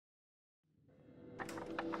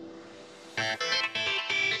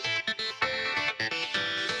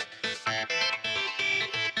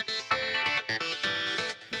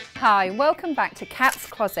Hi, welcome back to Kat's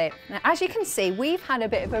Closet. Now, as you can see, we've had a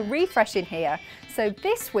bit of a refresh in here. So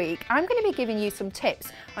this week, I'm going to be giving you some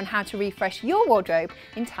tips on how to refresh your wardrobe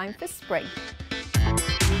in time for spring.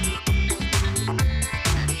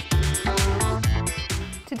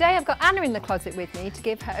 Today I've got Anna in the closet with me to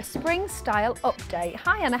give her a spring style update.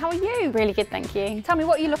 Hi Anna, how are you? Really good, thank you. Tell me,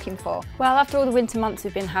 what are you looking for? Well, after all the winter months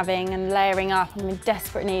we've been having and layering up, I'm in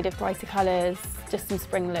desperate need of brighter colours, just some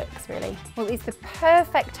spring looks really. Well, it's the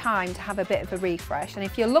perfect time to have a bit of a refresh, and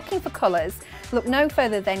if you're looking for colours, look no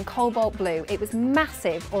further than Cobalt Blue. It was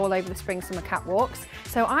massive all over the spring summer catwalks,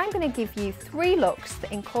 so I'm going to give you 3 looks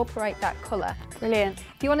that incorporate that colour. Brilliant.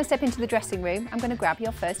 If you want to step into the dressing room, I'm going to grab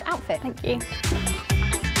your first outfit. Thank you.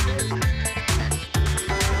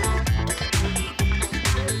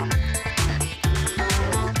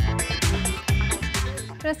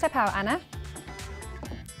 Do you want to step out, Anna?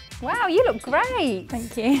 Wow, you look great!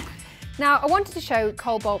 Thank you. Now, I wanted to show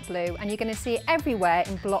Cobalt Blue, and you're going to see it everywhere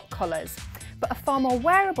in block colours. But a far more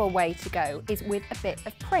wearable way to go is with a bit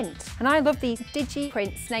of print. And I love these digi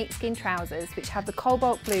print snakeskin trousers, which have the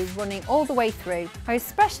Cobalt Blue running all the way through. I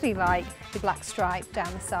especially like the black stripe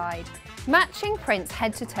down the side. Matching prints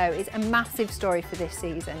head to toe is a massive story for this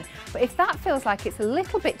season, but if that feels like it's a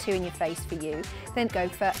little bit too in your face for you, then go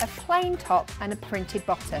for a plain top and a printed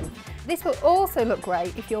bottom. This will also look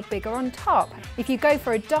great if you're bigger on top. If you go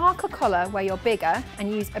for a darker colour where you're bigger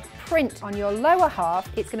and use a print on your lower half,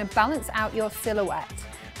 it's going to balance out your silhouette.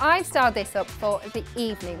 I've styled this up for the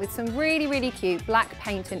evening with some really cute black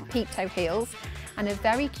paint and peep toe heels and a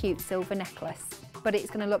very cute silver necklace. But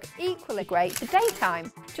it's going to look equally great for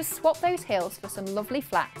daytime. Just swap those heels for some lovely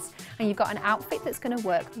flats and you've got an outfit that's going to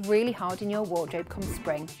work really hard in your wardrobe come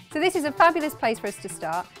spring. So this is a fabulous place for us to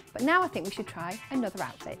start, but now I think we should try another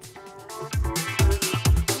outfit.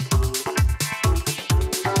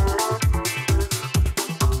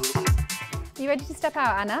 Are you ready to step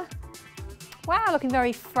out, Anna? Wow, looking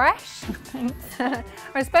very fresh. Thanks.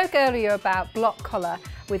 I spoke earlier about block colour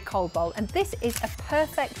with Cobalt, and this is a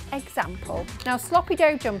perfect example. Now, sloppy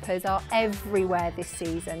dough jumpers are everywhere this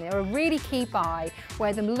season. They're a really key buy.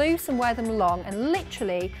 Wear them loose and wear them long and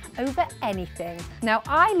literally over anything. Now,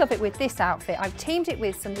 I love it with this outfit. I've teamed it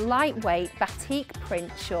with some lightweight batik print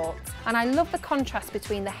shorts, and I love the contrast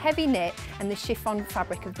between the heavy knit and the chiffon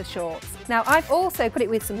fabric of the shorts. Now, I've also put it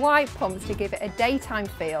with some wide pumps to give it a daytime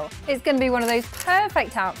feel. It's going to be one of those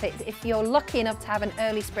perfect outfits if you're lucky enough to have an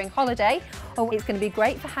early spring holiday, or it's going to be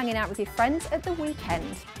great for hanging out with your friends at the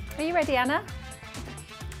weekend. Are you ready, Anna?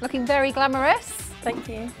 Looking very glamorous. Thank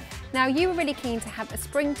you. Now, you were really keen to have a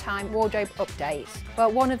springtime wardrobe update. Well,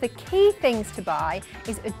 one of the key things to buy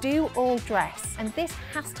is a do-all dress, and this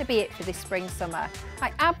has to be it for this spring-summer.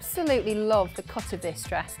 I absolutely love the cut of this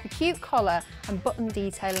dress, the cute collar and button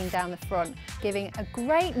detailing down the front, giving a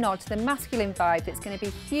great nod to the masculine vibe that's going to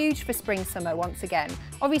be huge for spring-summer once again.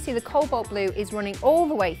 Obviously, the Cobalt Blue is running all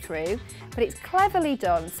the way through, but it's cleverly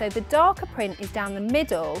done, so the darker print is down the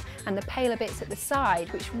middle and the paler bits at the side,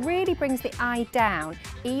 which really brings the eye down,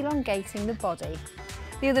 elongating the body.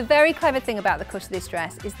 The other very clever thing about the cut of this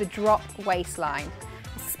dress is the drop waistline,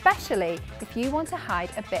 especially if you want to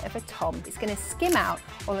hide a bit of a tom. It's going to skim out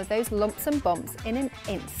all of those lumps and bumps in an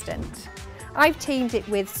instant. I've teamed it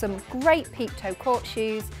with some great peep toe court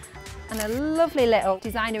shoes and a lovely little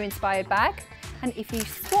designer inspired bag. And if you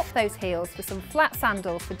swap those heels for some flat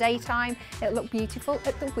sandals for daytime, it'll look beautiful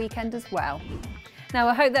at the weekend as well. Now,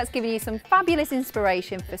 I hope that's given you some fabulous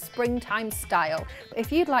inspiration for springtime style. But if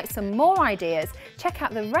you'd like some more ideas, check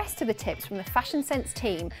out the rest of the tips from the Fashion Sense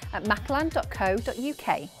team at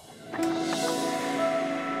matalan.co.uk.